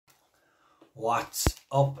What's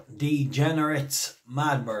up, degenerates?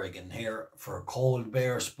 Mad Merrigan here for Cold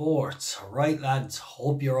Bear Sports. Right, lads,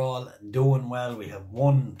 hope you're all doing well. We have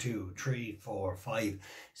 1, 2, 3, 4, 5,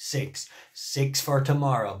 6 for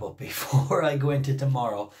tomorrow. But before I go into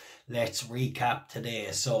tomorrow, let's recap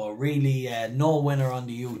today. So really no winner on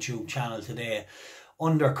the YouTube channel today.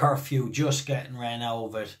 Under curfew, just getting ran out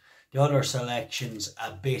of it. The other selections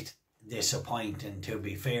a bit disappointing, to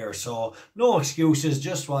be fair, so no excuses,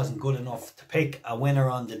 just wasn't good enough to pick a winner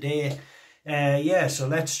on the day. Yeah, so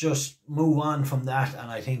let's just move on from that, and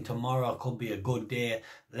I think tomorrow could be a good day.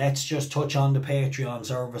 Let's just touch on the Patreon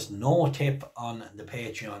service. No tip on the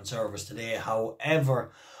Patreon service today.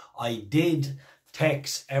 However, I did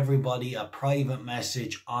text everybody a private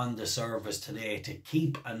message on the service today to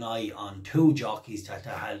keep an eye on 2 jockeys that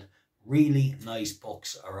had really nice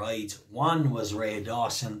books of rides. One was Ray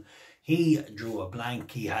Dawson. He drew a blank.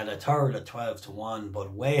 He had a third at 12 to 1,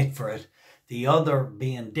 but wait for it. The other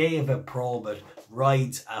being David Probert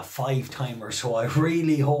rides a 5-timer. So I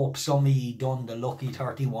really hope some of you done the lucky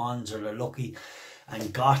 31s or the lucky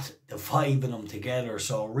and got the 5 of them together.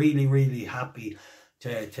 So really happy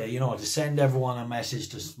to send everyone a message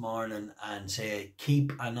this morning and say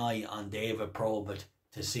keep an eye on David Probert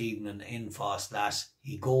this evening in FFos.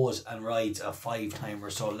 He goes and rides a 5-timer,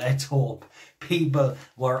 so let's hope people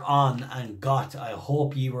were on and got. I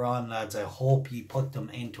hope you were on, lads. I hope you put them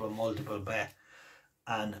into a multiple bet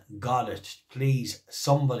and got it. Please,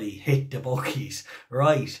 somebody hit the bookies.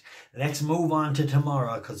 Right, let's move on to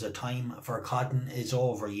tomorrow, because the time for cotton is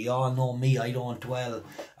over. You all know me, I don't dwell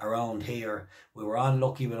around here. We were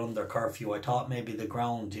unlucky with under curfew. I thought maybe the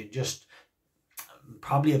ground, it just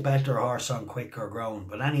probably a better horse on quicker ground.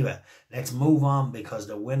 But anyway, let's move on, because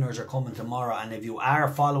the winners are coming tomorrow. And if you are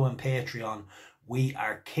following Patreon, we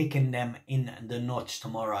are kicking them in the nuts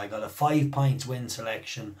tomorrow. I got a 5 points win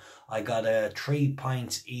selection. I got a 3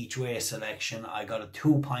 points each way selection. I got a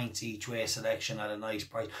 2 points each way selection at a nice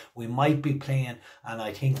price. We might be playing, and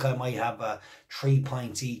I think I might have a 3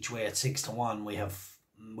 points each way at 6 to 1.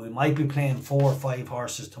 We might be playing 4 or 5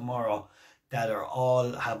 horses tomorrow that are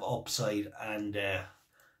all have upside, and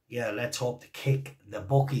yeah, let's hope to kick the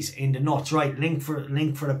bookies in the nuts. Right, link for the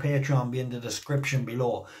Patreon be in the description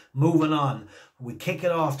below. Moving on, we kick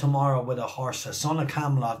it off tomorrow with a horse, a Son of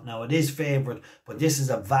Camelot. Now it is favourite, but this is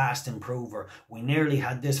a vast improver. We nearly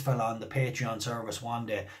had this fella on the Patreon service one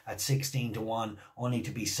day at 16 to 1, only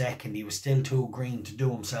to be second. He was still too green to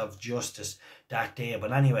do himself justice that day.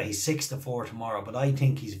 But anyway, he's 6 to 4 tomorrow, but I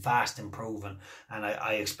think he's vast improving, and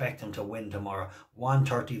I expect him to win tomorrow.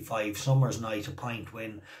 135, Summer's Night, a point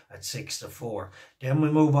win at 6 to 4. Then we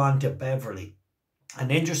move on to Beverley.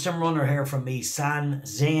 An interesting runner here from me, Zian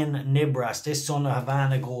Nibras. This son of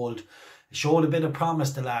Havana Gold showed a bit of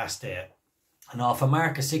promise the last day, and off a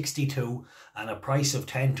mark of 62 and a price of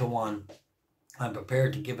 10 to 1, I'm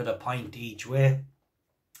prepared to give it a point each way.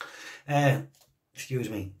 Excuse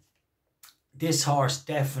me. This horse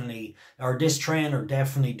definitely, or this trainer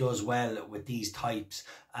definitely does well with these types,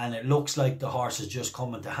 and it looks like the horse is just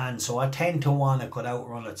coming to hand. So at 10 to 1, it could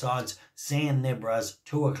outrun its odds. Zian Nibras,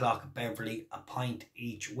 2 o'clock at Beverley, a point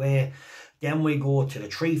each way. Then we go to the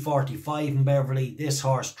 345 in Beverley. This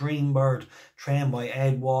horse, Dreambird, trained by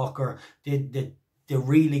Ed Walker, they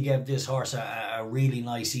really gave this horse a really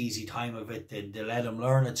nice easy time of it. They let him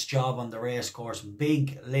learn its job on the race course.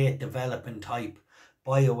 Big late developing type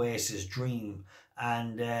by Oasis Dream,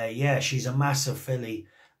 and yeah, she's a massive filly,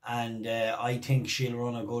 and I think she'll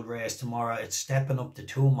run a good race tomorrow. It's stepping up to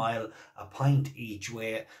 2 mile, a point each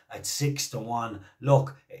way at 6 to 1.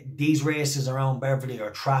 Look, these races around Beverley are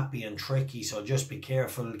trappy and tricky, so just be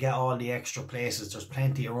careful. Get all the extra places. There's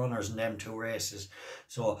plenty of runners in them 2 races,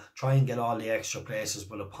 so try and get all the extra places.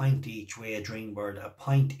 But a point each way, Dreambird, a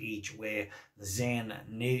point each way, Zian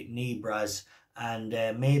Nibras, and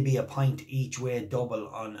maybe a point each way double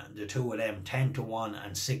on the 2 of them, 10 to 1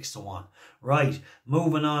 and 6 to 1. Right,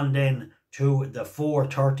 moving on then to the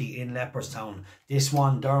 430 in Leopardstown. This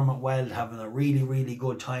one, Dermot Weld having a really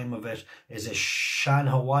good time of it, is a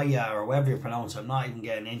Shamiyana, or whatever you pronounce it. I'm not even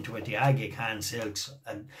getting into it. The Aga Khan Silks,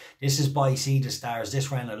 and this is by Sea the Stars. This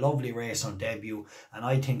ran a lovely race on debut, and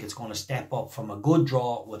I think it's going to step up from a good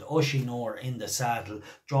draw with Ushinor in the saddle,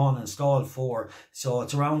 drawn in stall 4. So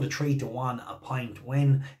it's around the 3 to 1, a point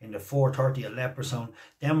win in the 430 at Leopardstown.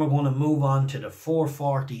 Then we're going to move on to the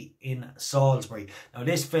 440 in Salisbury. Now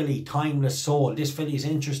this filly timed Timeless Soul. This filly is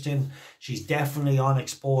interesting. She's definitely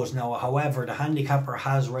unexposed now. However, the handicapper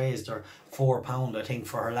has raised her £4, I think,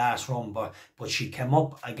 for her last run. But she came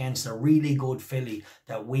up against a really good filly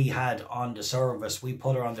that we had on the service. We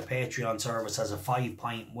put her on the Patreon service as a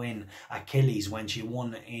 5-point win, Achilles, when she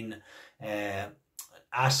won in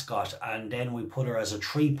Ascot, and then we put her as a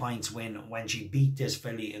 3 points win when she beat this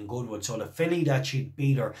filly in Goodwood. So the filly that she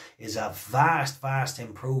beat her is a vast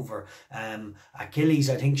improver. Achilles,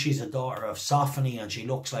 I think she's a daughter of Sophony, and she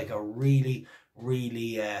looks like a really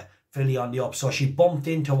filly on the up. So she bumped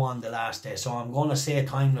into one the last day. So I'm going to say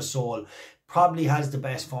Timeless Soul probably has the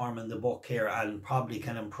best form in the book here and probably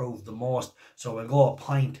can improve the most. So we'll go a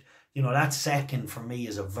point. You know, that second for me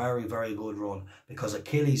is a very good run, because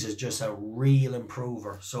Achilles is just a real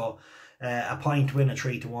improver. So a point win, a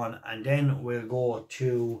 3-1. And then we'll go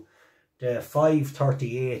to the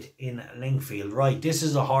 5:38 in Lingfield. Right, this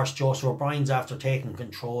is a horse Joseph O'Brien's after taking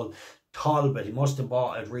control. Talbot, he must have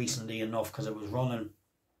bought it recently enough, because it was running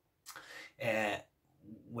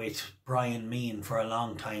with Brian Mean for a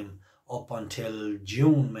long time, up until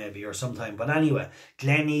June maybe or sometime. But anyway,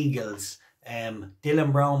 Glen Eagles,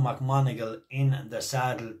 Dylan Brown McMonigal in the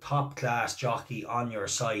saddle, top class jockey on your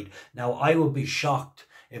side. Now I would be shocked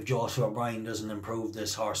if Joseph O'Brien doesn't improve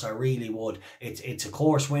this horse. I really would. It's a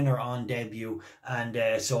course winner on debut, and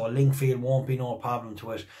so Lingfield won't be no problem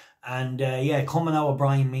to it. And yeah, coming out of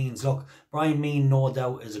Brian Means, look, Brian Mean no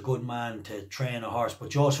doubt is a good man to train a horse, but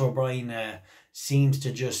Joseph O'Brien seems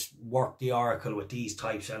to just work the oracle with these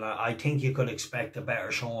types, and I think you could expect a better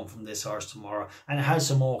showing from this horse tomorrow. And it has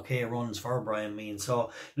some okay runs for Brian Mean.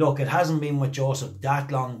 So look, it hasn't been with Joseph that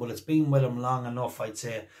long, but it's been with him long enough, I'd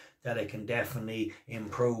say, that it can definitely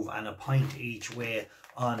improve, and a point each way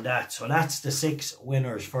on that. So that's the 6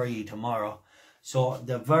 winners for you tomorrow. So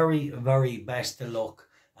the very best of luck.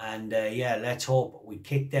 And yeah, let's hope we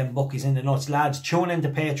kick them bookies in the nuts. Lads, tune into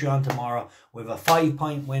Patreon tomorrow. We have a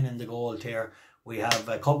 5-point win in the gold here. We have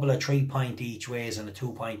a couple of 3-point each ways and a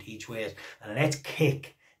 2-point each ways. And let's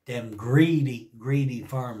kick them greedy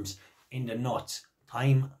firms in the nuts.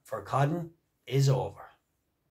 Time for Cotton is over.